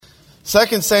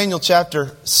2 Samuel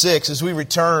chapter 6, as we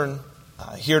return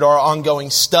here to our ongoing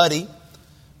study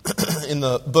in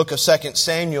the book of 2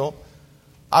 Samuel,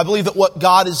 I believe that what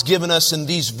God has given us in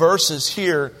these verses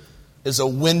here is a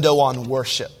window on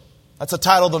worship. That's the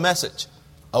title of the message,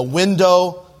 a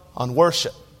window on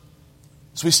worship.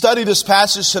 As we study this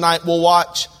passage tonight, we'll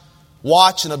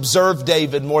watch and observe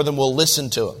David more than we'll listen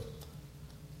to him.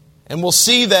 And we'll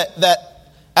see that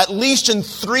at least in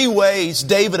three ways,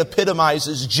 David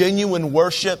epitomizes genuine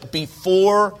worship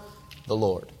before the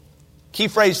Lord. Key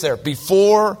phrase there,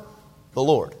 before the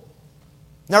Lord.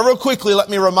 Now, real quickly, let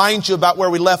me remind you about where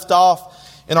we left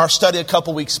off in our study a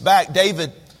couple weeks back.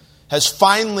 David has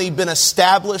finally been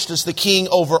established as the king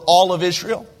over all of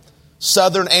Israel,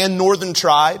 southern and northern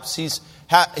tribes.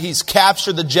 He's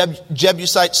captured the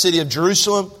Jebusite city of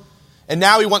Jerusalem, and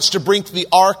now he wants to bring the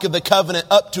Ark of the Covenant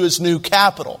up to his new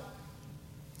capital.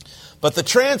 But the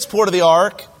transport of the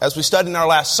ark, as we studied in our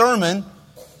last sermon,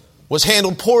 was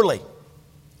handled poorly.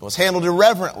 It was handled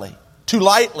irreverently, too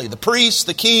lightly. The priests,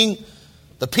 the king,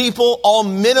 the people all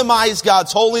minimized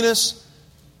God's holiness,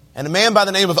 and a man by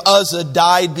the name of Uzzah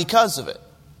died because of it.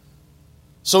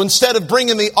 So instead of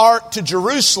bringing the ark to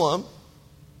Jerusalem,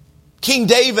 King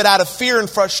David, out of fear and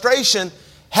frustration,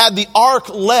 had the ark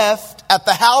left at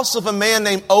the house of a man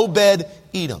named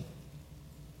Obed-Edom.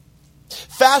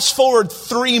 Fast forward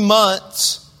 3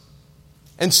 months,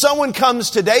 and someone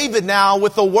comes to David now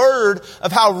with a word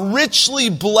of how richly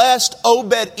blessed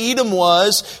Obed-Edom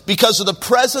was because of the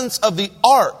presence of the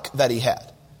ark that he had.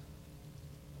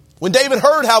 When David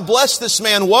heard how blessed this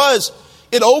man was,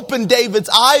 it opened David's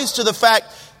eyes to the fact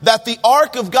that the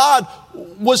ark of God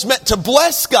was meant to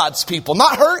bless God's people,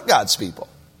 not hurt God's people.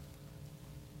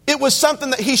 It was something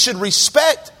that he should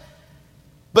respect,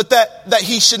 but that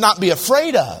he should not be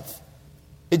afraid of.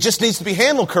 It just needs to be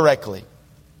handled correctly.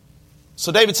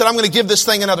 So David said, I'm going to give this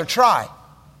thing another try.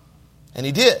 And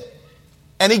he did.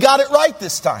 And he got it right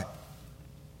this time.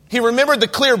 He remembered the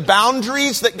clear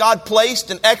boundaries that God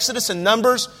placed in Exodus and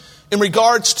Numbers in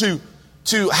regards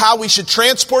to how we should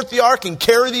transport the ark and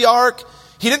carry the ark.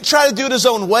 He didn't try to do it his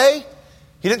own way.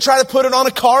 He didn't try to put it on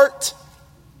a cart.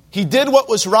 He did what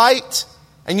was right.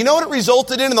 And you know what it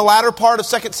resulted in the latter part of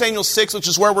 2 Samuel 6, which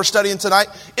is where we're studying tonight?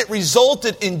 It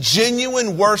resulted in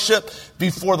genuine worship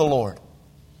before the Lord.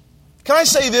 Can I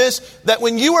say this? That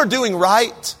when you are doing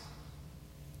right,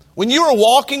 when you are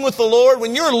walking with the Lord,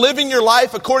 when you're living your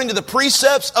life according to the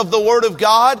precepts of the Word of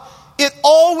God, it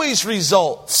always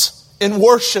results in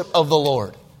worship of the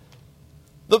Lord.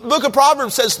 The book of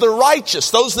Proverbs says, the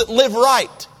righteous, those that live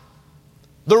right,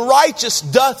 the righteous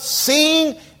doth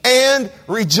sing and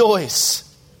rejoice.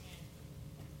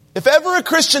 If ever a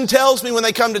Christian tells me when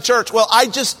they come to church, well, I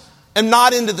just am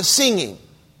not into the singing,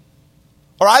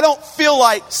 or I don't feel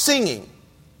like singing,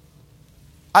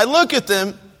 I look at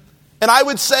them and I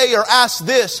would say or ask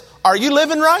this, are you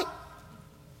living right?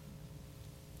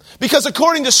 Because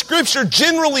according to Scripture,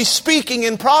 generally speaking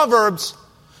in Proverbs,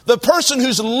 the person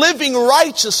who's living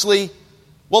righteously,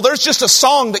 well, there's just a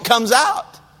song that comes out.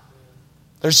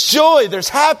 There's joy, there's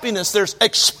happiness, there's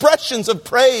expressions of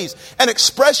praise and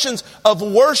expressions of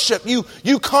worship.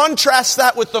 You contrast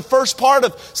that with the first part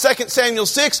of 2 Samuel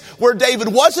 6 where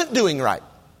David wasn't doing right.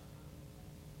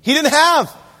 He didn't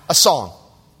have a song.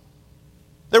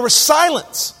 There was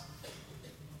silence.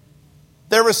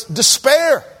 There was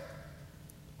despair.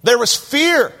 There was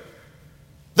fear.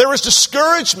 There was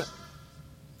discouragement.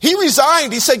 He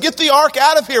resigned. He said, get the ark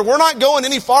out of here. We're not going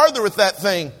any farther with that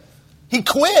thing. He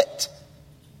quit.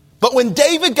 But when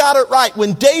David got it right,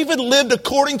 when David lived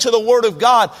according to the Word of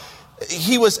God,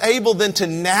 he was able then to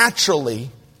naturally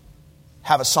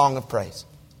have a song of praise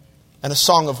and a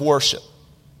song of worship.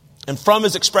 And from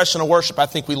his expression of worship, I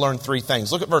think we learn three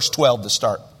things. Look at verse 12 to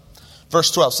start.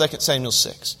 Verse 12, 2 Samuel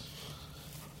 6.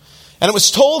 And it was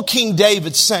told King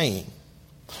David, saying,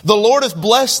 the Lord hath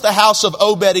blessed the house of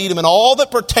Obed-Edom and all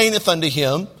that pertaineth unto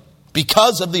him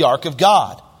because of the ark of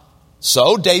God.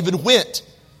 So David went,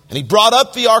 and he brought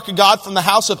up the ark of God from the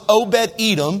house of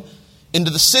Obed-Edom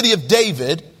into the city of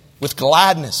David with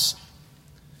gladness.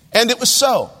 And it was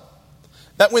so,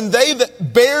 that when they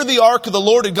that bare the ark of the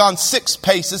Lord had gone 6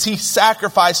 paces, he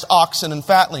sacrificed oxen and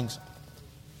fatlings.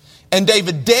 And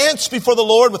David danced before the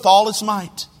Lord with all his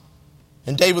might.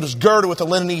 And David was girded with a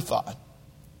linen ephod.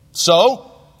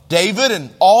 So David and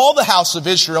all the house of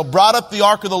Israel brought up the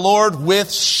ark of the Lord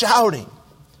with shouting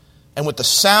and with the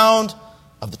sound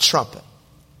of the trumpet.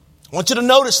 I want you to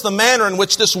notice the manner in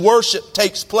which this worship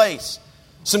takes place.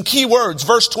 Some key words.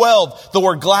 Verse 12, the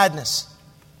word gladness.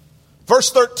 Verse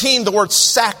 13, the word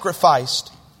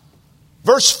sacrificed.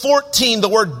 Verse 14, the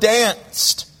word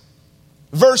danced.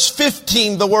 Verse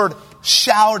 15, the word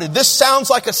shouted. This sounds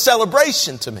like a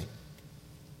celebration to me.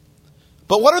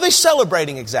 But what are they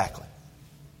celebrating exactly?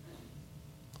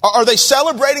 Are they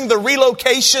celebrating the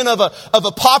relocation of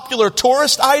a popular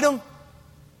tourist item?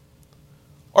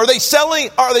 Are they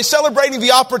celebrating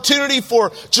the opportunity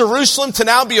for Jerusalem to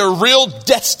now be a real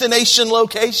destination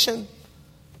location?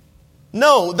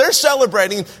 No, they're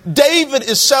celebrating. David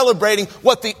is celebrating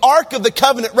what the Ark of the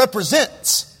Covenant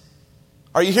represents.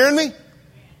 Are you hearing me?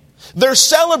 They're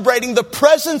celebrating the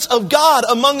presence of God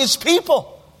among His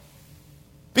people.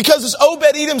 Because as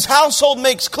Obed-Edom's household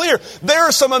makes clear, there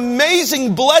are some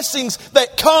amazing blessings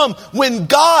that come when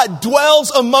God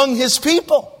dwells among His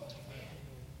people.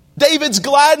 David's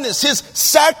gladness, his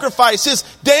sacrifice, his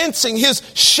dancing, his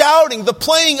shouting, the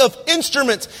playing of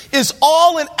instruments is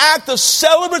all an act of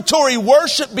celebratory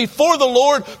worship before the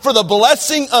Lord for the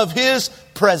blessing of His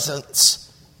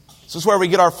presence. This is where we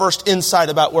get our first insight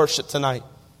about worship tonight.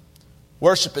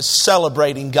 Worship is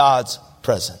celebrating God's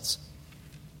presence.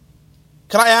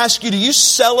 Can I ask you, do you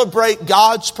celebrate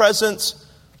God's presence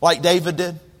like David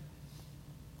did?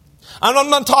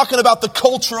 I'm not talking about the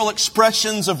cultural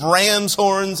expressions of ram's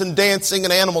horns and dancing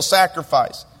and animal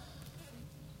sacrifice.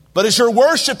 But is your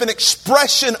worship an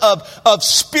expression of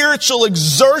spiritual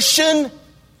exertion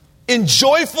in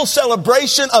joyful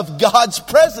celebration of God's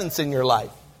presence in your life?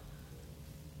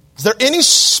 Is there any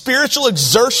spiritual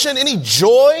exertion, any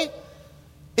joy,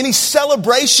 any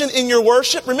celebration in your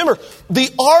worship? Remember, the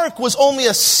ark was only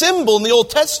a symbol in the Old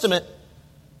Testament.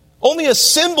 Only a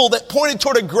symbol that pointed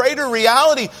toward a greater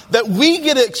reality that we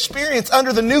get to experience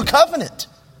under the new covenant.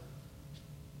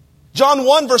 John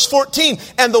 1 verse 14,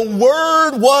 and the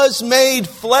Word was made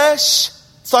flesh,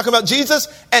 it's talking about Jesus,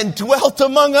 and dwelt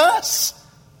among us.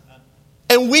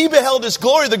 And we beheld His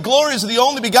glory. The glory is of the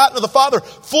only begotten of the Father,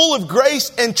 full of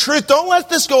grace and truth. Don't let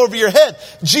this go over your head.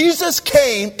 Jesus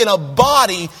came in a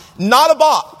body, not a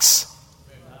box.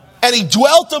 And He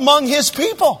dwelt among His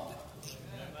people.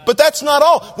 But that's not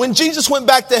all. When Jesus went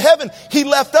back to heaven, He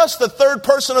left us, the third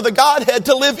person of the Godhead,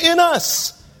 to live in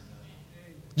us.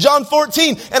 John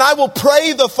 14, and I will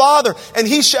pray the Father, and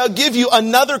He shall give you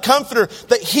another comforter,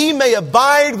 that He may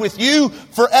abide with you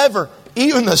forever,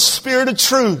 even the Spirit of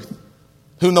truth,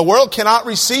 whom the world cannot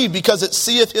receive, because it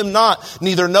seeth Him not,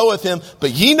 neither knoweth Him,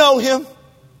 but ye know Him.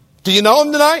 Do you know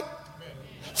Him tonight?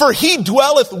 For He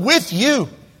dwelleth with you,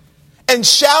 and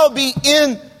shall be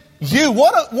in you.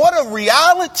 What a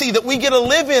reality that we get to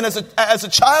live in as a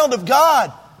child of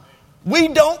God. We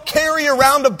don't carry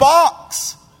around a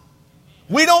box.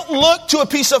 We don't look to a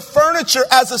piece of furniture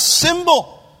as a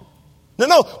symbol.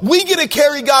 No. We get to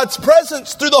carry God's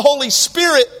presence through the Holy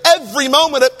Spirit every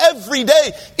moment of every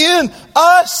day in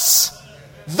us.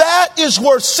 That is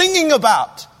worth singing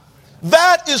about.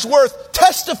 That is worth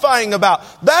testifying about.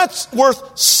 That's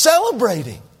worth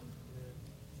celebrating.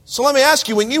 So let me ask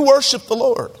you, when you worship the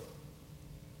Lord,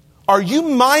 are you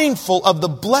mindful of the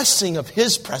blessing of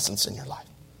His presence in your life?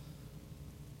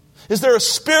 Is there a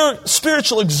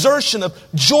spiritual exertion of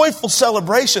joyful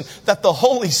celebration that the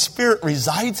Holy Spirit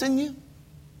resides in you?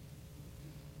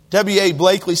 W.A.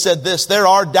 Blakely said this, there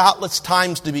are doubtless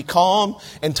times to be calm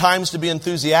and times to be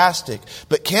enthusiastic,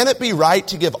 but can it be right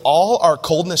to give all our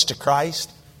coldness to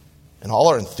Christ and all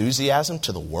our enthusiasm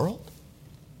to the world?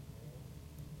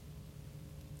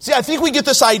 See, I think we get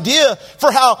this idea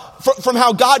from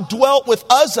how God dwelt with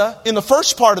Uzzah in the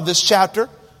first part of this chapter,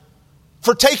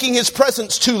 for taking His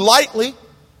presence too lightly.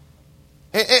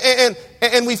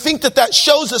 And we think that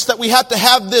shows us that we have to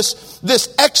have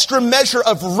this extra measure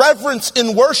of reverence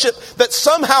in worship that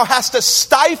somehow has to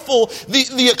stifle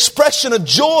the expression of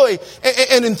joy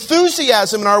and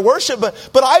enthusiasm in our worship.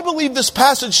 But I believe this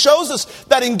passage shows us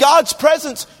that in God's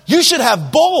presence, you should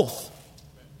have both.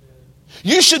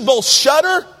 You should both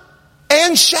shudder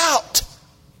and shout.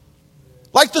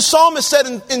 Like the psalmist said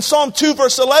in Psalm 2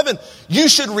 verse 11, you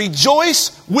should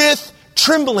rejoice with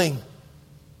trembling.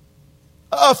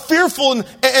 A fearful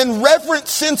and reverent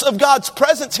sense of God's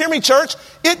presence. Hear me, church.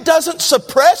 It doesn't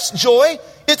suppress joy.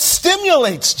 It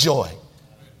stimulates joy.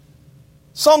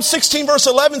 Psalm 16 verse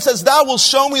 11 says, thou wilt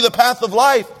show me the path of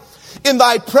life. In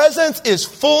thy presence is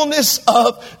fullness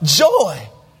of joy.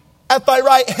 At thy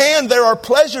right hand there are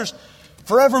pleasures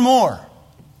forevermore.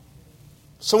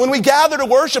 So when we gather to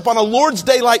worship on a Lord's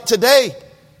Day like today,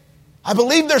 I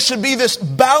believe there should be this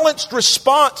balanced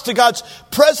response to God's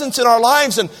presence in our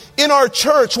lives and in our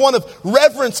church, one of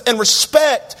reverence and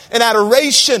respect and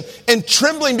adoration and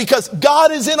trembling because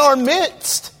God is in our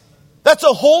midst. That's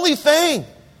a holy thing.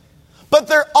 But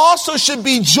there also should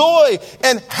be joy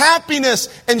and happiness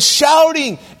and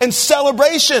shouting and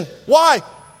celebration. Why?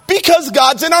 Because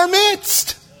God's in our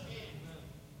midst.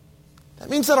 That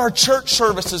means that our church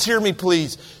services, hear me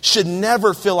please, should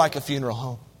never feel like a funeral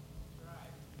home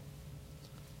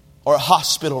or a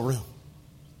hospital room.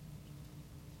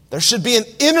 There should be an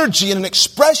energy and an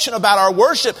expression about our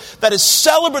worship that is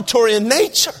celebratory in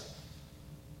nature.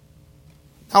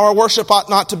 Now, our worship ought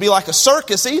not to be like a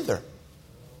circus either.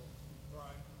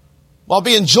 While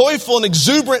being joyful and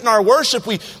exuberant in our worship,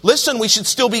 we should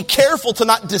still be careful to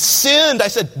not descend, I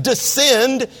said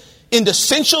descend, into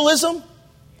sensualism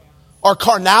or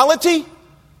carnality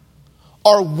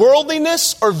or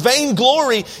worldliness or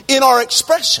vainglory in our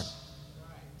expression.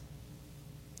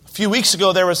 A few weeks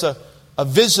ago, there was a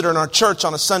visitor in our church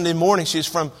on a Sunday morning. She's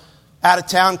from out of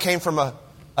town, came from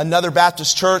another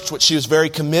Baptist church, which she was very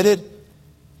committed.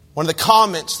 One of the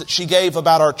comments that she gave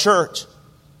about our church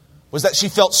was that she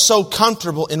felt so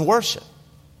comfortable in worship.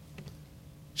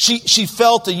 She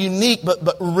felt a unique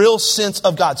but real sense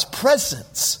of God's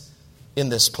presence in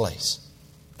this place.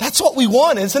 That's what we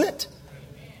want, isn't it?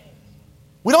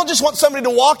 We don't just want somebody to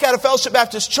walk out of Fellowship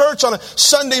Baptist Church on a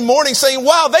Sunday morning saying,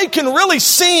 wow, they can really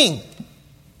sing.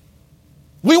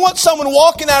 We want someone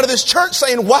walking out of this church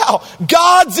saying, wow,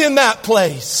 God's in that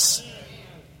place.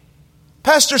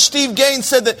 Pastor Steve Gaines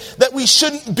said that we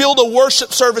shouldn't build a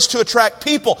worship service to attract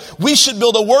people. We should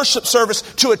build a worship service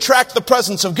to attract the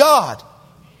presence of God.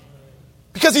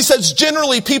 Because he says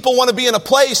generally people want to be in a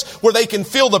place where they can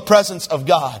feel the presence of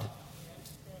God.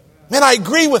 Man, I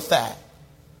agree with that.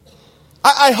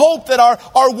 I hope that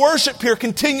our worship here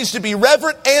continues to be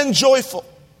reverent and joyful.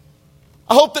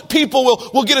 I hope that people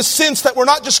will get a sense that we're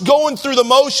not just going through the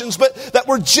motions, but that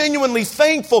we're genuinely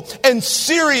thankful and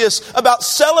serious about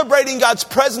celebrating God's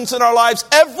presence in our lives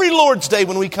every Lord's Day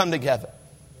when we come together.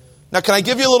 Now, can I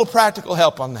give you a little practical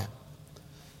help on that?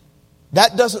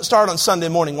 That doesn't start on Sunday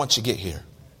morning once you get here.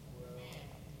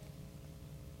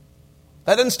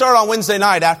 That doesn't start on Wednesday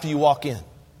night after you walk in.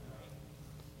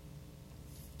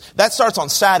 That starts on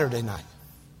Saturday night.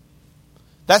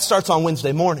 That starts on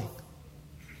Wednesday morning.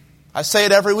 I say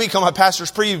it every week on my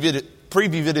pastor's preview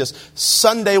videos.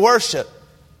 Sunday worship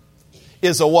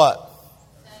is a what?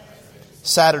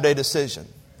 Saturday decision.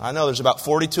 I know there's about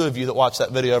 42 of you that watch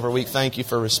that video every week. Thank you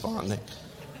for responding.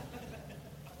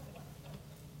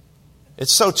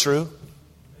 It's so true.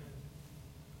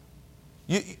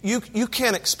 You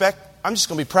can't expect, I'm just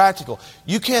going to be practical.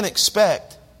 You can't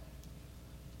expect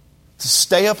to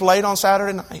stay up late on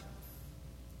Saturday night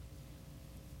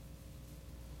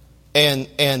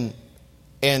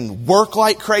and work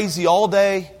like crazy all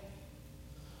day,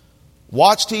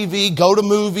 watch TV, go to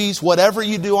movies, whatever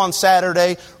you do on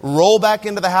Saturday, roll back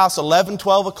into the house 11,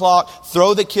 12 o'clock,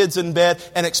 throw the kids in bed,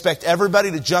 and expect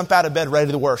everybody to jump out of bed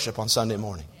ready to worship on Sunday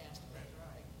morning.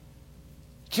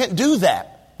 You can't do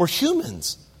that. We're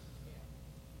humans.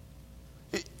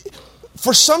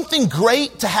 For something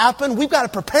great to happen, we've got to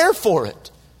prepare for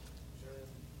it.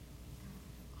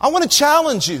 I want to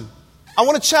challenge you. I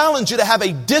want to challenge you to have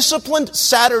a disciplined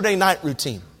Saturday night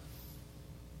routine.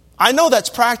 I know that's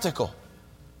practical.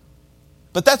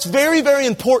 But that's very, very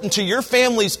important to your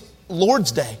family's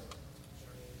Lord's Day.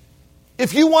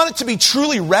 If you want it to be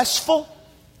truly restful,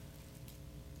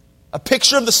 a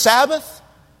picture of the Sabbath,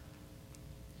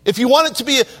 if you want it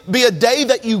to be a day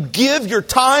that you give your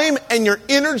time and your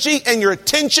energy and your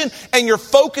attention and your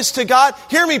focus to God,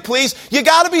 hear me please, you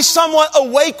got to be somewhat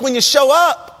awake when you show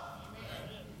up.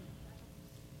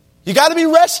 You got to be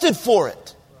rested for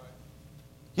it.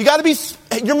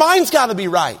 Your mind's got to be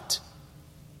right.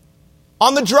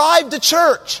 On the drive to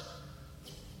church,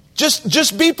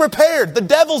 just be prepared. The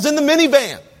devil's in the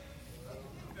minivan.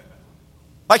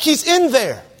 Like he's in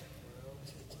there.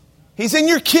 He's in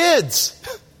your kids.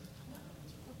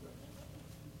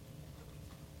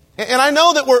 And I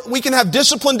know that we can have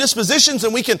disciplined dispositions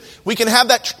and we can have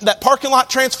that parking lot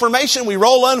transformation. We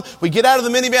roll in, we get out of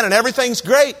the minivan and everything's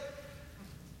great.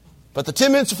 But the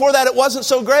 10 minutes before that, it wasn't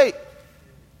so great.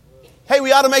 Hey,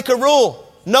 we ought to make a rule.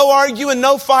 No arguing,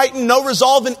 no fighting, no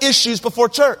resolving issues before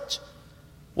church.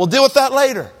 We'll deal with that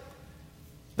later.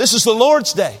 This is the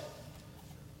Lord's Day.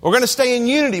 We're going to stay in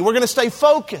unity. We're going to stay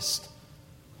focused.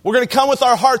 We're going to come with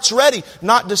our hearts ready,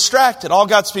 not distracted. All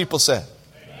God's people said.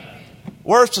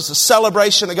 Worship is a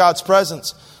celebration of God's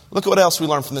presence. Look at what else we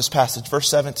learn from this passage. Verse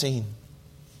 17.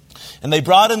 And they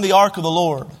brought in the ark of the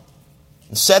Lord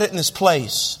and set it in its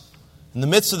place in the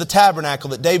midst of the tabernacle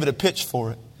that David had pitched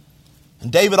for it.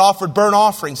 And David offered burnt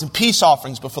offerings and peace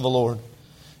offerings before the Lord.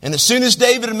 And as soon as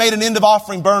David had made an end of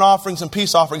offering burnt offerings and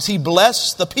peace offerings, he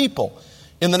blessed the people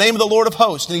in the name of the Lord of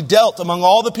hosts. And he dealt among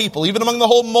all the people, even among the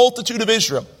whole multitude of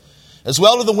Israel, as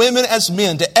well to the women as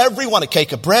men, to everyone a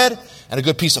cake of bread and a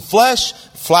good piece of flesh, a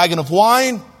flagon of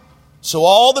wine. So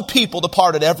all the people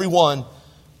departed, every one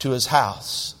to his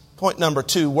house. Point number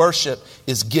 2, worship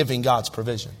is giving God's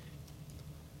provision.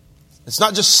 It's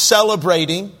not just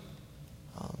celebrating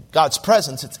God's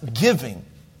presence, it's giving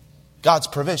God's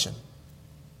provision.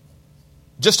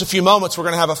 Just a few moments, we're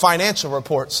going to have a financial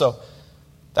report, so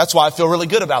that's why I feel really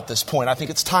good about this point. I think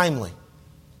it's timely.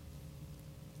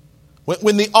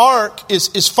 When the ark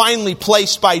is finally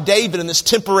placed by David in this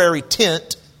temporary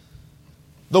tent,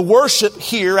 the worship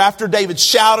here, after David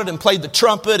shouted and played the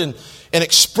trumpet and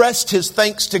expressed his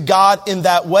thanks to God in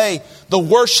that way, the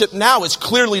worship now is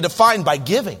clearly defined by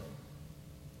giving.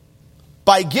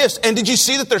 By gifts. And did you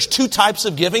see that there's 2 types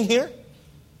of giving here?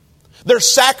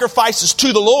 There's sacrifices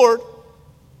to the Lord,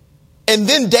 and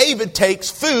then David takes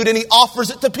food and he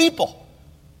offers it to people.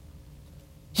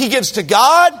 He gives to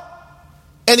God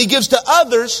and he gives to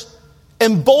others,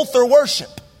 and both are worship.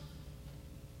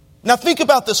 Now think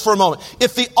about this for a moment.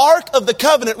 If the Ark of the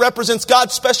Covenant represents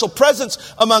God's special presence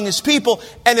among his people,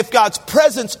 and if God's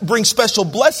presence brings special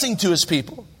blessing to his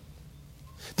people,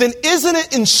 then isn't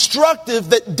it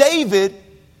instructive that David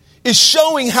is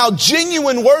showing how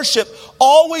genuine worship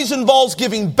always involves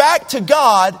giving back to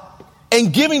God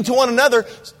and giving to one another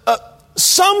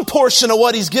some portion of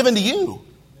what he's given to you?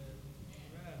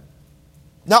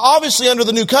 Now, obviously, under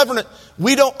the new covenant,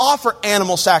 we don't offer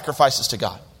animal sacrifices to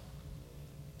God.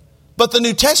 But the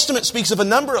New Testament speaks of a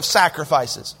number of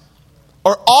sacrifices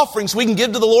or offerings we can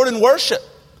give to the Lord in worship.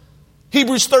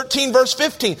 Hebrews 13 verse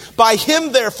 15. By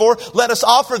him, therefore, let us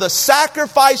offer the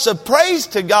sacrifice of praise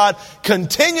to God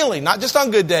continually, not just on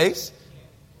good days.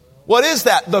 What is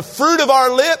that? The fruit of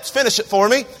our lips, finish it for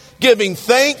me, giving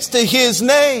thanks to his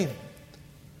name.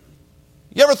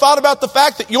 You ever thought about the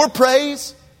fact that your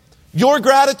praise, your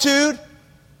gratitude,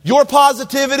 your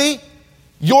positivity,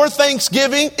 your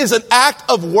thanksgiving is an act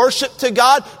of worship to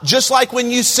God, just like when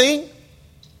you sing?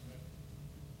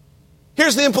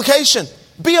 Here's the implication.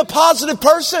 Be a positive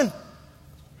person.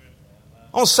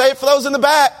 I want to say it for those in the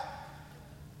back.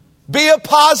 Be a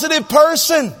positive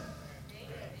person.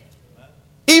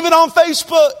 Even on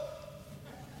Facebook.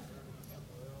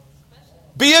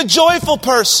 Be a joyful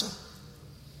person.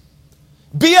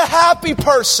 Be a happy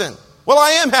person. Well,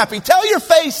 I am happy. Tell your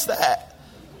face that.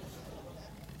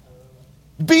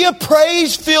 Be a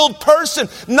praise-filled person,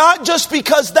 not just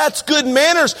because that's good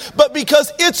manners, but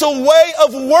because it's a way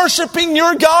of worshiping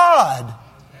your God.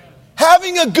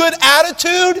 Having a good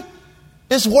attitude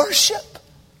is worship.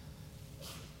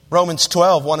 Romans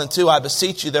 12, 1 and 2, I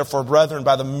beseech you, therefore, brethren,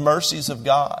 by the mercies of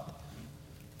God,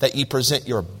 that ye present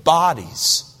your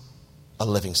bodies a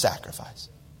living sacrifice.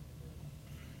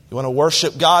 You want to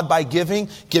worship God by giving?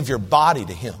 give your body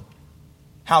to him.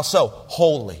 How so?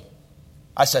 Holy.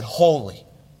 I said holy.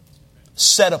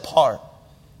 Set apart.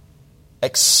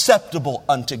 Acceptable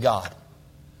unto God,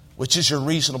 which is your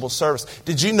reasonable service.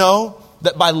 Did you know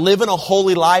that by living a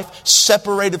holy life,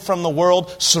 separated from the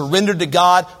world, surrendered to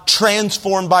God,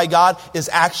 transformed by God, is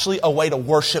actually a way to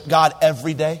worship God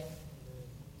every day?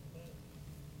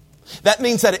 That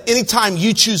means that at any time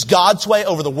you choose God's way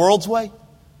over the world's way,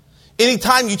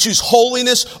 anytime you choose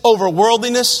holiness over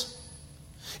worldliness,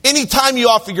 anytime you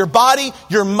offer your body,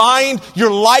 your mind,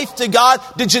 your life to God,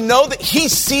 did you know that he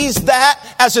sees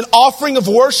that as an offering of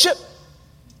worship?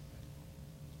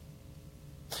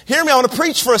 Hear me, I want to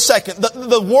preach for a second.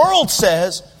 The world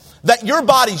says that your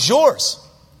body's yours.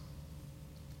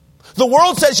 The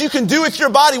world says you can do with your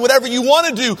body whatever you want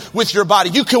to do with your body.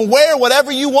 You can wear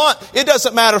whatever you want. It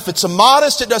doesn't matter if it's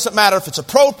immodest. It doesn't matter if it's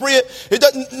appropriate.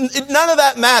 None of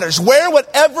that matters. Wear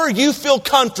whatever you feel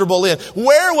comfortable in.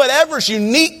 Wear whatever's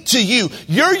unique to you.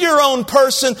 You're your own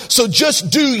person, so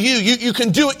just do you. You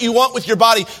can do what you want with your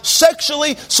body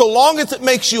sexually, so long as it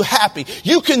makes you happy.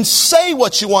 You can say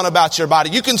what you want about your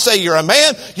body. You can say you're a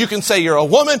man. You can say you're a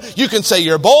woman. You can say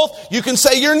you're both. You can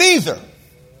say you're neither.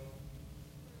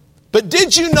 But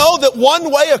did you know that one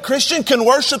way a Christian can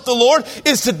worship the Lord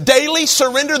is to daily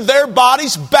surrender their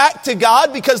bodies back to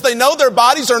God, because they know their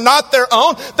bodies are not their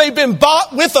own. They've been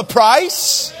bought with a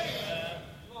price.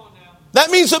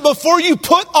 That means that before you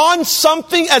put on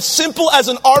something as simple as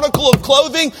an article of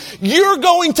clothing, you're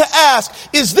going to ask,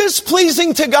 is this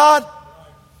pleasing to God?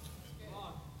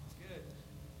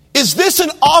 Is this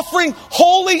an offering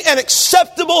holy and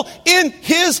acceptable in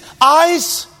his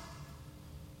eyes?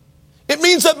 It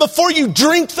means that before you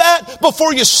drink that,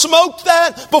 before you smoke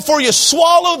that, before you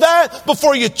swallow that,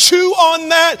 before you chew on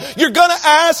that, you're going to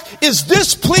ask, is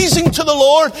this pleasing to the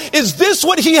Lord? Is this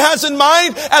what he has in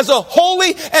mind as a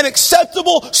holy and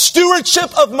acceptable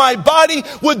stewardship of my body?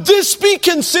 Would this be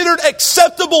considered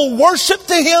acceptable worship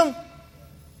to him?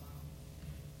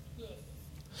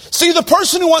 See, the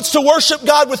person who wants to worship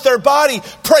God with their body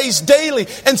prays daily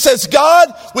and says,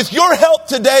 God, with your help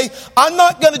today, I'm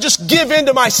not going to just give in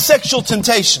to my sexual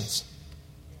temptations.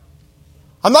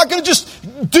 I'm not going to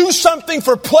just do something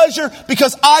for pleasure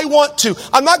because I want to.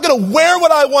 I'm not going to wear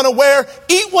what I want to wear,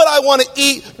 eat what I want to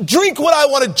eat, drink what I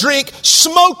want to drink,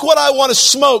 smoke what I want to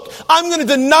smoke. I'm going to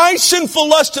deny sinful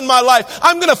lust in my life.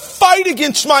 I'm going to fight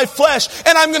against my flesh,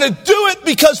 and I'm going to do it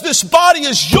because this body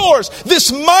is yours.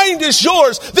 This mind is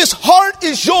yours. This heart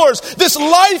is yours. This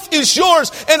life is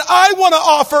yours. And I want to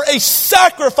offer a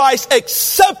sacrifice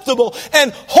acceptable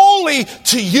and holy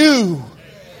to you.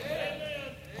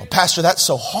 Well, Pastor, that's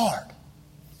so hard.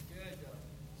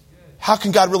 How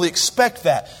can God really expect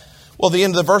that? Well, the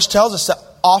end of the verse tells us that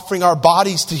offering our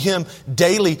bodies to Him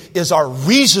daily is our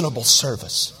reasonable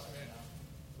service.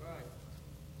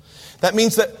 That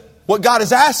means that what God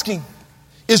is asking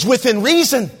is within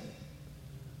reason.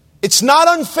 It's not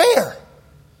unfair.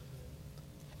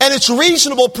 And it's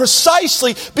reasonable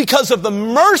precisely because of the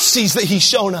mercies that He's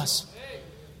shown us.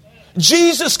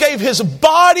 Jesus gave His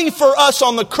body for us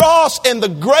on the cross and the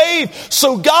grave,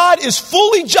 so God is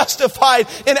fully justified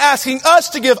in asking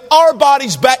us to give our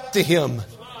bodies back to Him.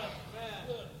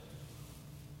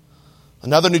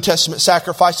 Another New Testament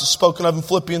sacrifice is spoken of in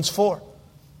Philippians 4.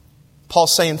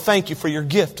 Paul's saying, thank you for your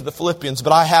gift to the Philippians,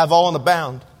 but I have all in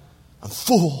abound. I'm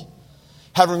full.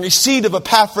 Having received of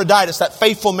Epaphroditus, that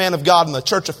faithful man of God in the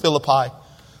church of Philippi,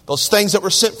 those things that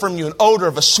were sent from you, an odor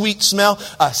of a sweet smell,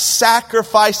 a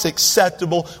sacrifice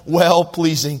acceptable,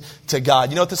 well-pleasing to God.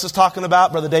 You know what this is talking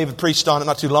about? Brother David preached on it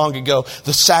not too long ago.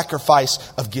 The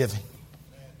sacrifice of giving.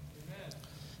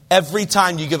 Every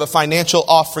time you give a financial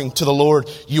offering to the Lord,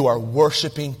 you are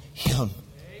worshiping Him.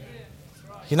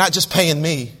 You're not just paying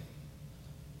me.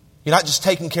 You're not just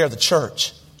taking care of the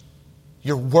church.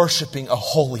 You're worshiping a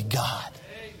holy God.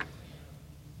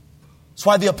 That's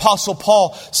why the Apostle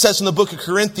Paul says in the book of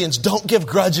Corinthians, don't give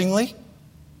grudgingly.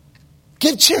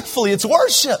 Give cheerfully. It's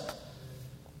worship.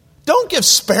 Don't give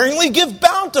sparingly. Give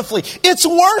bountifully. It's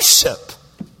worship.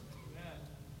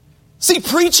 See,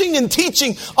 preaching and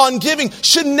teaching on giving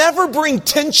should never bring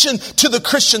tension to the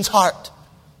Christian's heart.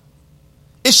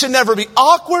 It should never be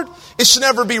awkward. It should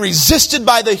never be resisted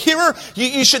by the hearer.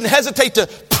 You shouldn't hesitate to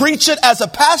preach it as a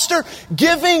pastor.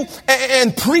 Giving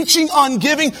and preaching on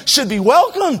giving should be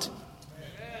welcomed.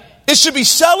 It should be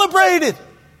celebrated.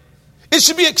 It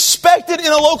should be expected in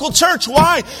a local church.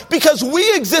 Why? Because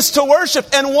we exist to worship,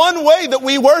 and one way that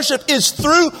we worship is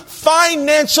through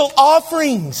financial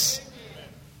offerings.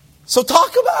 So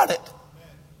talk about it.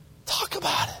 Talk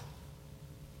about it.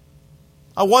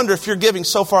 I wonder if your giving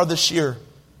so far this year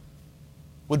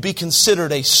would be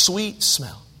considered a sweet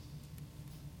smell,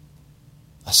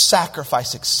 a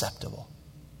sacrifice acceptable,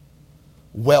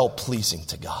 well-pleasing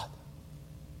to God.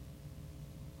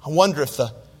 I wonder if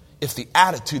the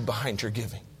attitude behind your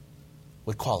giving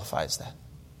would qualify as that.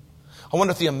 I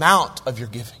wonder if the amount of your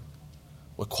giving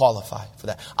would qualify for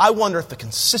that. I wonder if the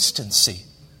consistency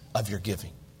of your giving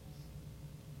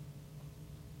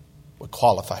would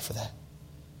qualify for that.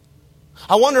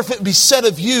 I wonder if it would be said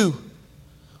of you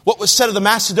what was said of the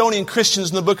Macedonian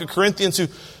Christians in the book of Corinthians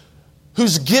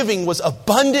whose giving was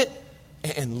abundant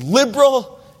and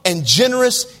liberal and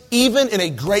generous even in a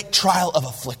great trial of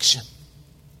affliction.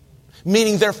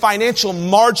 Meaning their financial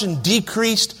margin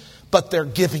decreased, but their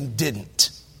giving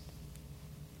didn't.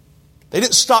 They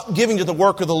didn't stop giving to the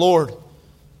work of the Lord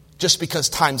just because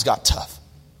times got tough.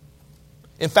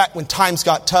 In fact, when times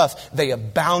got tough, they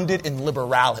abounded in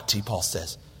liberality, Paul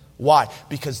says. Why?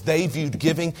 Because they viewed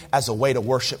giving as a way to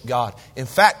worship God. In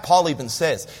fact, Paul even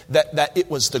says that it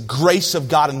was the grace of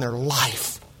God in their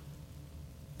life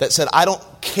that said, I don't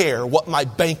care what my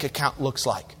bank account looks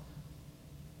like.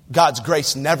 God's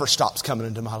grace never stops coming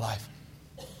into my life.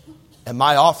 And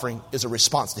my offering is a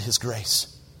response to His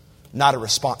grace, not a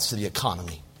response to the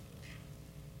economy.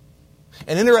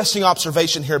 An interesting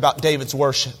observation here about David's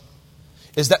worship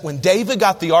is that when David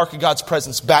got the Ark of God's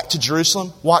presence back to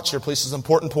Jerusalem, watch here please, this is an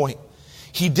important point.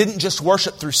 He didn't just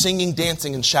worship through singing,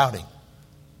 dancing, and shouting.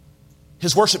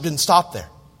 His worship didn't stop there.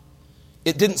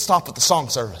 It didn't stop at the song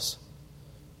service.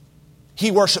 He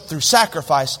worshiped through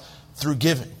sacrifice, through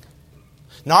giving.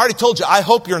 Now, I already told you, I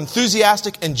hope you're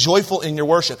enthusiastic and joyful in your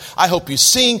worship. I hope you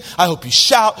sing. I hope you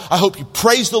shout. I hope you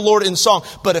praise the Lord in song.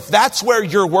 But if that's where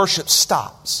your worship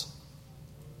stops,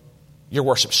 your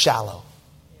worship's shallow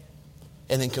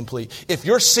and incomplete. If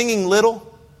you're singing loud,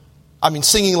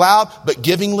 but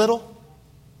giving little,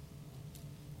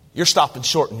 you're stopping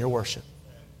short in your worship.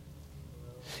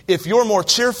 If you're more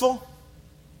cheerful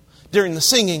during the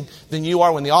singing than you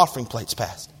are when the offering plate's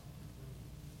passed,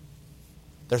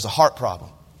 there's a heart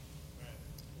problem.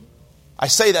 I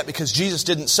say that because Jesus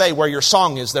didn't say where your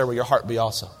song is, there will your heart be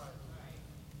also.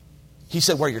 He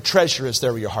said where your treasure is,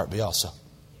 there will your heart be also.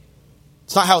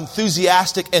 It's not how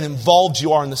enthusiastic and involved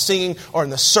you are in the singing or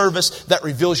in the service that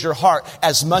reveals your heart,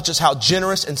 as much as how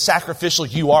generous and sacrificial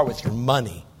you are with your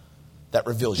money that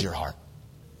reveals your heart.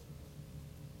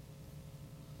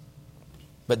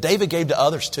 But David gave to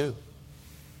others too.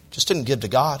 Just didn't give to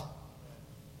God.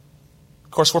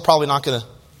 Of course, we're probably not going to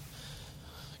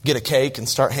get a cake and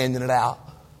start handing it out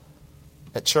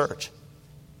at church.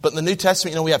 But in the New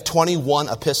Testament, we have 21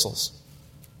 epistles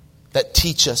that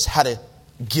teach us how to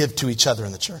give to each other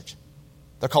in the church.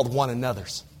 They're called one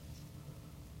another's.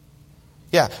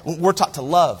 Yeah, we're taught to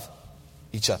love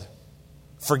each other,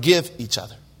 forgive each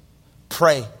other,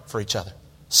 pray for each other,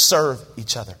 serve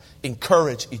each other,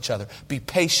 encourage each other, be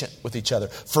patient with each other,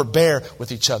 forbear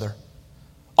with each other,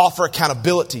 offer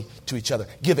accountability to each other,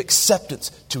 give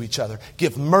acceptance to each other,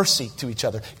 give mercy to each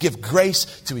other, give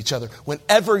grace to each other.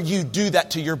 Whenever you do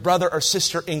that to your brother or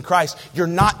sister in Christ, you're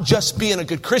not just being a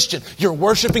good Christian, you're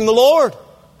worshiping the Lord.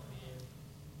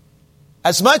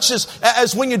 As much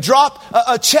as when you drop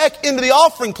a check into the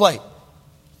offering plate,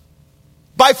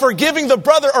 by forgiving the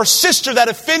brother or sister that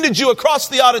offended you across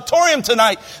the auditorium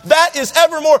tonight, that is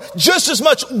evermore just as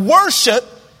much worship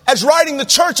as writing the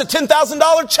church a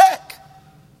 $10,000 check.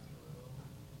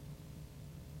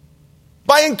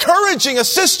 By encouraging a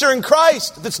sister in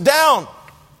Christ that's down.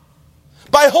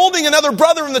 By holding another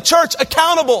brother in the church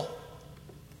accountable.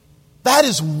 That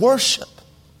is worship.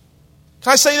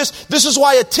 Can I say this? This is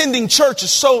why attending church is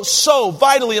so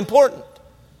vitally important.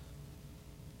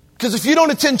 Because if you don't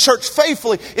attend church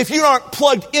faithfully, if you aren't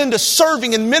plugged into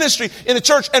serving in ministry in a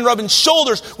church and rubbing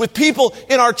shoulders with people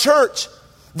in our church,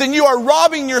 then you are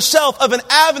robbing yourself of an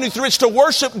avenue through which to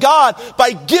worship God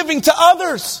by giving to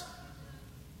others.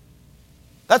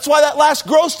 That's why that last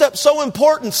growth step is so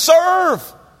important. Serve.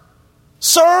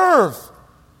 Serve.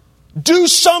 Do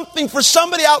something for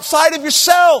somebody outside of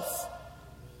yourself.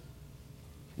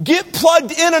 Get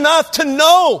plugged in enough to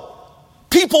know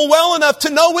people well enough to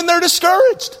know when they're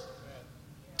discouraged.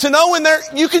 To know when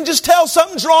you can just tell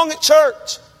something's wrong at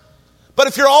church. But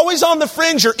if you're always on the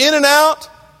fringe, you're in and out,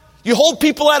 you hold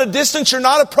people at a distance, you're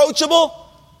not approachable,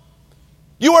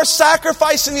 you are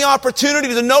sacrificing the opportunity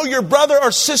to know your brother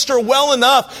or sister well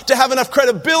enough to have enough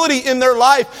credibility in their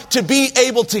life to be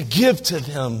able to give to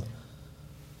them.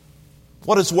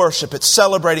 What is worship? It's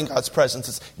celebrating God's presence.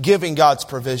 It's giving God's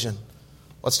provision.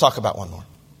 Let's talk about one more.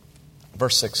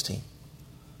 Verse 16.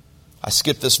 I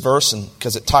skipped this verse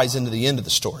because it ties into the end of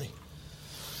the story.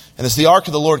 And as the ark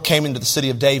of the Lord came into the city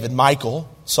of David, Michal,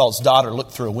 Saul's daughter,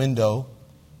 looked through a window,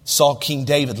 saw King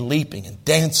David leaping and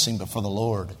dancing before the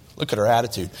Lord. Look at her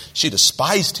attitude. She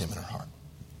despised him in her heart.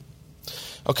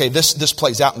 Okay, this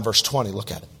plays out in verse 20. Look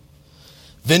at it.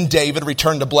 Then David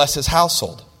returned to bless his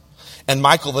household. And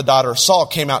Michal, the daughter of Saul,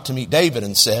 came out to meet David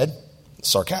and said,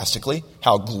 sarcastically,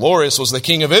 "How glorious was the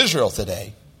king of Israel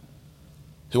today,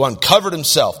 who uncovered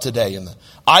himself today in the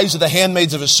eyes of the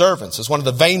handmaids of his servants, as one of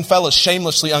the vain fellows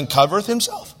shamelessly uncovereth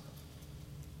himself."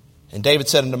 And David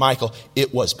said unto Michal,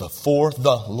 "It was before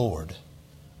the Lord,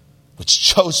 which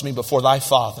chose me before thy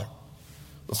father,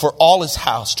 before all his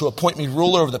house, to appoint me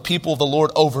ruler over the people of the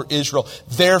Lord, over Israel.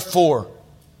 Therefore,"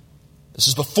 this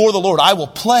is before the Lord, "I will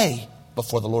play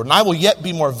before the Lord, and I will yet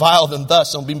be more vile than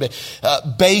thus, and will be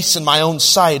base in my own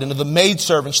sight. And of the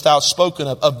maidservants thou hast spoken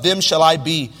of them shall I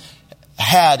be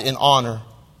had in honor."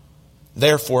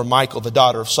 Therefore Michal, the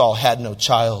daughter of Saul, had no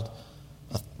child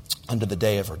unto the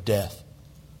day of her death.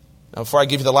 Now, before I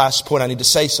give you the last point, I need to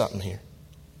say something here.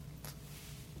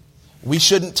 We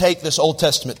shouldn't take this Old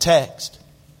Testament text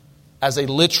as a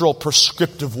literal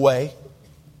prescriptive way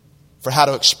for how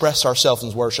to express ourselves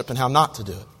in worship and how not to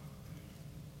do it.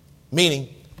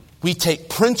 Meaning, we take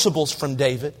principles from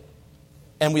David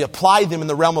and we apply them in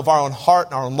the realm of our own heart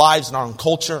and our own lives and our own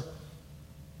culture.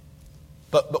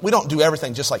 But we don't do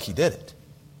everything just like he did it.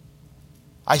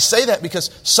 I say that because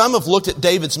some have looked at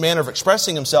David's manner of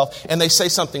expressing himself and they say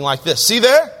something like this. "See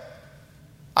there?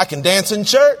 I can dance in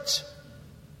church.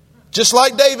 Just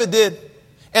like David did.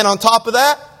 And on top of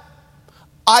that,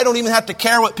 I don't even have to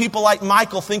care what people like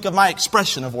Michal think of my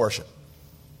expression of worship.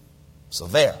 So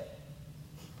there."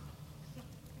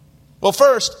 Well,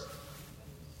 first,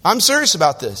 I'm serious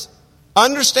about this.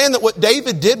 Understand that what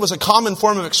David did was a common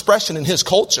form of expression in his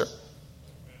culture.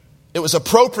 It was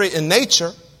appropriate in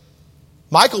nature.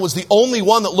 Michal was the only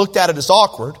one that looked at it as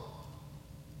awkward.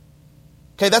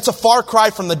 Okay, that's a far cry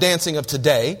from the dancing of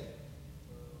today.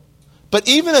 But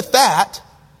even at that,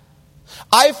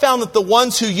 I've found that the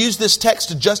ones who use this text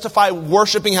to justify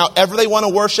worshiping however they want to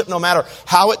worship, no matter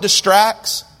how it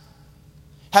distracts,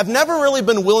 have never really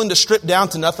been willing to strip down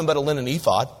to nothing but a linen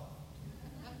ephod.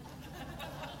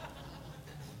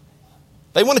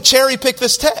 They want to cherry pick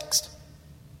this text.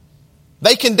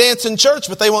 They can dance in church,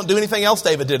 but they won't do anything else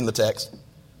David did in the text.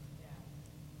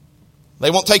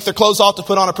 They won't take their clothes off to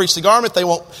put on a priestly garment. They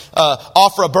won't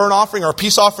offer a burnt offering or a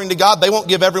peace offering to God. They won't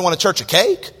give everyone at church a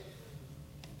cake,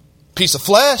 piece of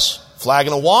flesh,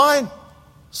 flagon of wine.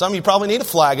 Some of you probably need a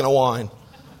flagon of wine.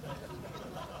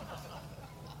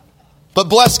 But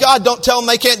bless God, don't tell them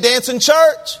they can't dance in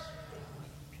church.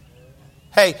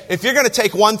 Hey, if you're going to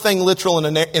take one thing literal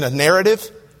in a narrative,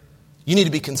 you need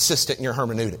to be consistent in your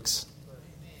hermeneutics.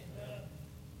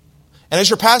 And as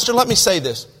your pastor, let me say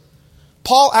this.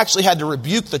 Paul actually had to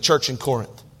rebuke the church in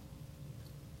Corinth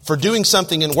for doing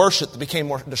something in worship that became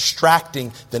more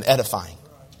distracting than edifying.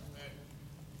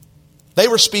 They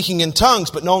were speaking in tongues,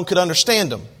 but no one could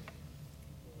understand them.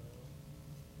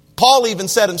 Paul even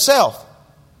said himself,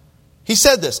 he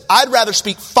said this, I'd rather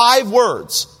speak 5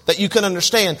 words that you can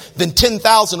understand than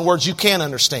 10,000 words you can't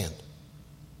understand.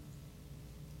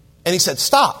 And he said,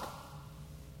 stop.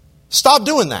 Stop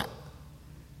doing that.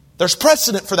 There's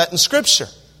precedent for that in Scripture.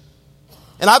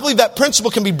 And I believe that principle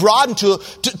can be broadened to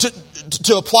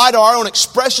apply to our own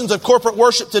expressions of corporate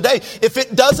worship today. If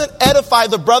it doesn't edify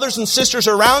the brothers and sisters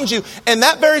around you, and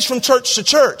that varies from church to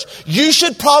church, you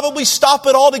should probably stop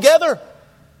it altogether.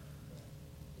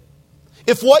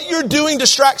 If what you're doing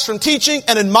distracts from teaching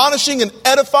and admonishing and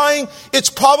edifying, it's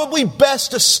probably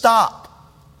best to stop.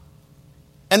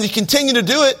 And if you continue to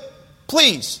do it,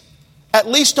 please, at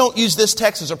least don't use this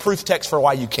text as a proof text for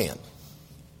why you can.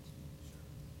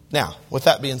 Now, with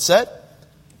that being said,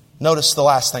 notice the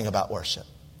last thing about worship.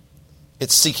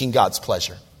 It's seeking God's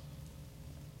pleasure,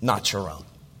 not your own.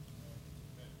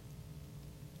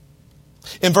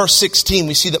 In verse 16,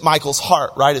 we see that Michal's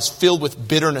heart, right, is filled with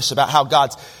bitterness about how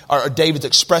David's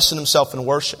expressing himself in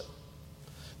worship.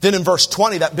 Then in verse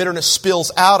 20, that bitterness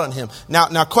spills out on him.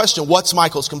 Now question, what's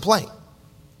Michal's complaint?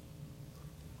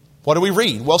 What do we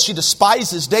read? Well, she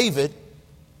despises David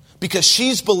because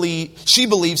she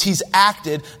believes he's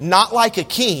acted not like a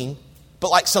king, but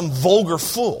like some vulgar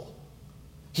fool.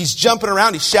 He's jumping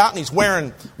around, he's shouting, he's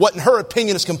wearing what in her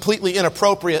opinion is completely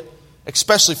inappropriate,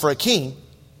 especially for a king.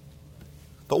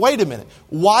 But wait a minute.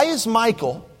 Why is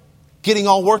Michal getting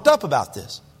all worked up about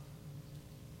this?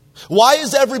 Why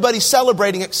is everybody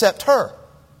celebrating except her?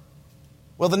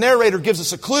 Well, the narrator gives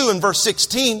us a clue in verse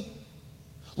 16.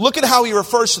 Look at how he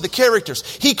refers to the characters.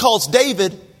 He calls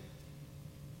David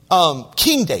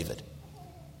King David.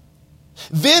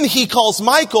 Then he calls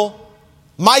Michal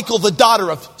the daughter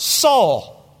of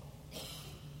Saul.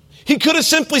 He could have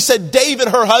simply said David,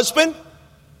 her husband.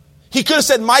 He could have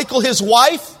said Michal, his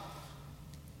wife.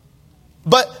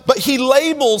 But he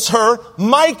labels her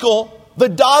Michal, the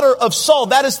daughter of Saul.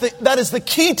 That is the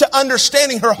key to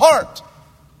understanding her heart.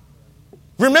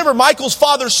 Remember, Michal's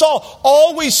father Saul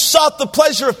always sought the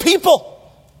pleasure of people.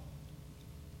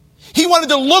 He wanted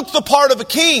to look the part of a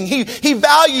king. He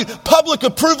valued public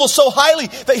approval so highly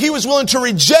that he was willing to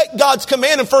reject God's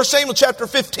command in 1 Samuel chapter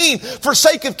 15 for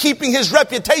sake of keeping his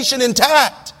reputation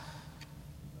intact.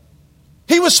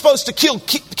 He was supposed to kill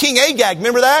King Agag.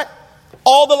 Remember that?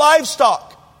 All the livestock.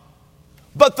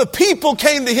 But the people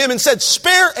came to him and said,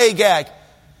 spare Agag.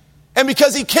 And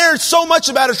because he cared so much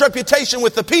about his reputation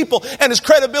with the people and his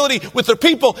credibility with the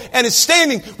people and his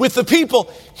standing with the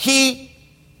people, he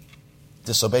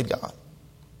disobeyed God.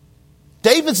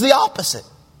 David's the opposite.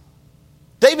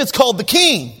 David's called the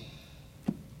king.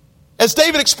 As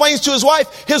David explains to his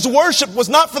wife, his worship was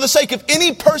not for the sake of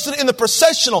any person in the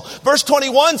processional. Verse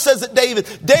 21 says that David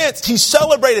danced, he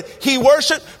celebrated, he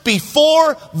worshiped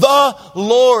before the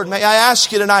Lord. May I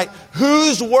ask you tonight,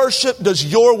 whose worship does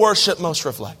your worship most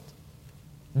reflect?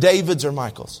 David's or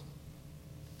Michal's?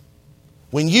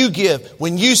 When you give,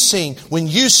 when you sing, when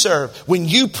you serve, when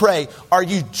you pray, are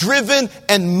you driven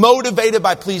and motivated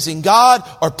by pleasing God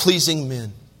or pleasing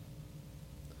men?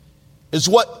 Is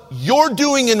what you're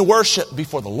doing in worship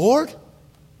before the Lord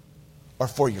or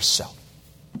for yourself?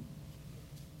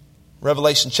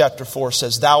 Revelation chapter 4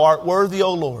 says, Thou art worthy,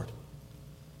 O Lord,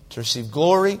 to receive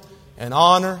glory and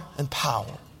honor and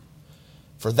power.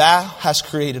 For Thou hast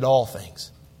created all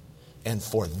things, and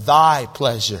for Thy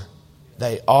pleasure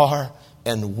they are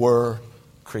and were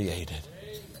created.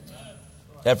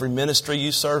 Every ministry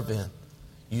you serve in,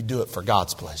 you do it for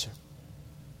God's pleasure.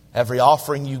 Every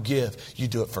offering you give, you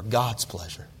do it for God's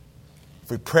pleasure.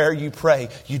 Every prayer you pray,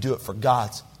 you do it for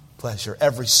God's pleasure.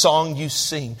 Every song you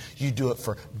sing, you do it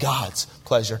for God's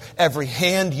pleasure. Every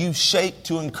hand you shake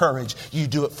to encourage, you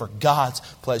do it for God's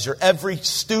pleasure. Every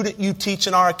student you teach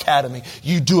in our academy,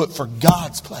 you do it for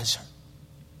God's pleasure.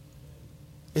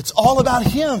 It's all about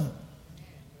Him.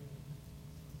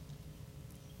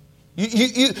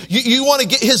 You want to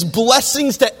get His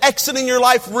blessings to exit in your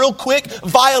life real quick?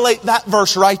 Violate that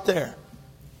verse right there.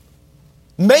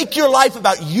 Make your life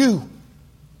about you.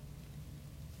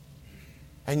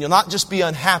 And you'll not just be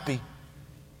unhappy,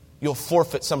 you'll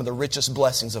forfeit some of the richest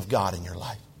blessings of God in your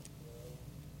life.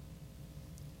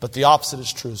 But the opposite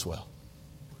is true as well.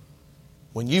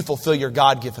 When you fulfill your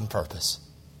God-given purpose,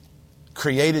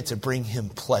 created to bring Him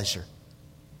pleasure,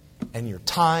 and your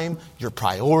time, your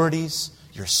priorities,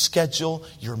 your schedule,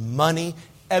 your money,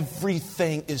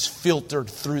 everything is filtered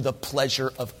through the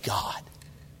pleasure of God.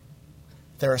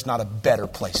 There is not a better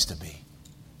place to be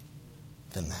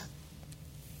than that.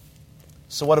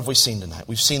 So what have we seen tonight?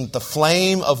 We've seen that the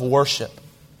flame of worship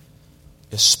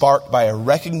is sparked by a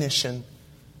recognition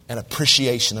and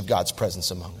appreciation of God's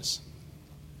presence among us.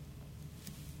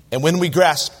 And when we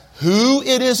grasp who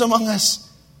it is among us,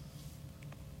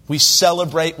 we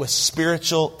celebrate with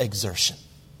spiritual exertion.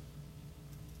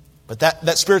 But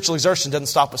that spiritual exertion doesn't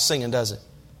stop us singing, does it?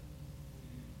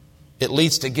 It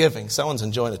leads to giving. Someone's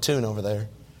enjoying a tune over there.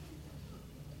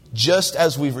 Just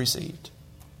as we've received.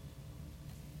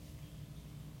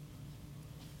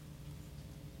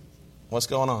 What's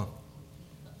going on?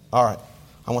 All right.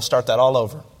 I want to start that all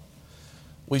over.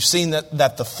 We've seen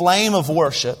that the flame of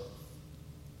worship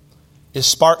is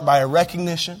sparked by a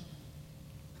recognition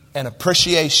and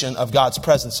appreciation of God's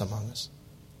presence among us.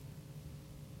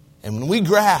 And when we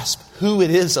grasp who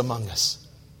it is among us,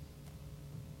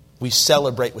 we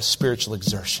celebrate with spiritual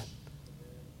exertion.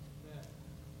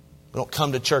 We don't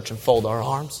come to church and fold our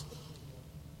arms.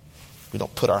 We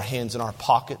don't put our hands in our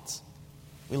pockets.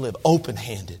 We live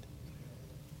open-handed.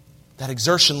 That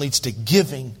exertion leads to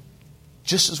giving.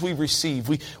 Just as we receive,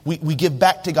 we give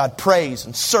back to God praise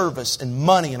and service and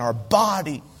money and our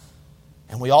body.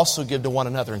 And we also give to one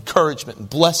another encouragement and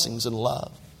blessings and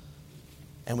love.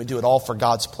 And we do it all for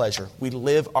God's pleasure. We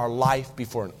live our life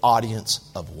before an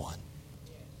audience of one.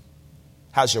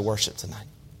 How's your worship tonight?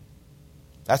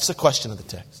 That's the question of the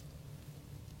text.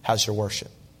 How's your worship?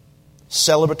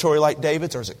 Celebratory like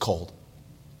David's, or is it cold?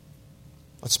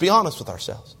 Let's be honest with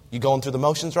ourselves. You going through the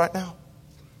motions right now?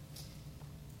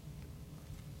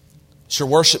 Is your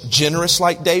worship generous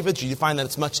like David's, or do you find that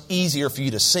it's much easier for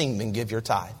you to sing than give your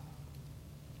tithe?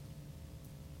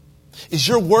 Is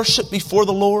your worship before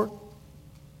the Lord?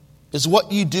 Is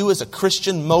what you do as a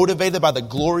Christian motivated by the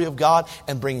glory of God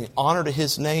and bringing honor to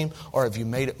His name? Or have you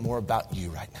made it more about you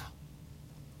right now?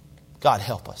 God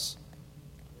help us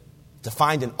to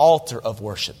find an altar of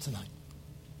worship tonight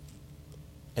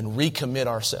and recommit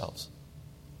ourselves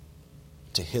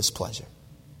to His pleasure,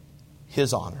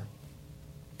 His honor,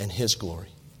 and His glory.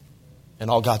 And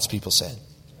all God's people said,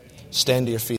 stand to your feet.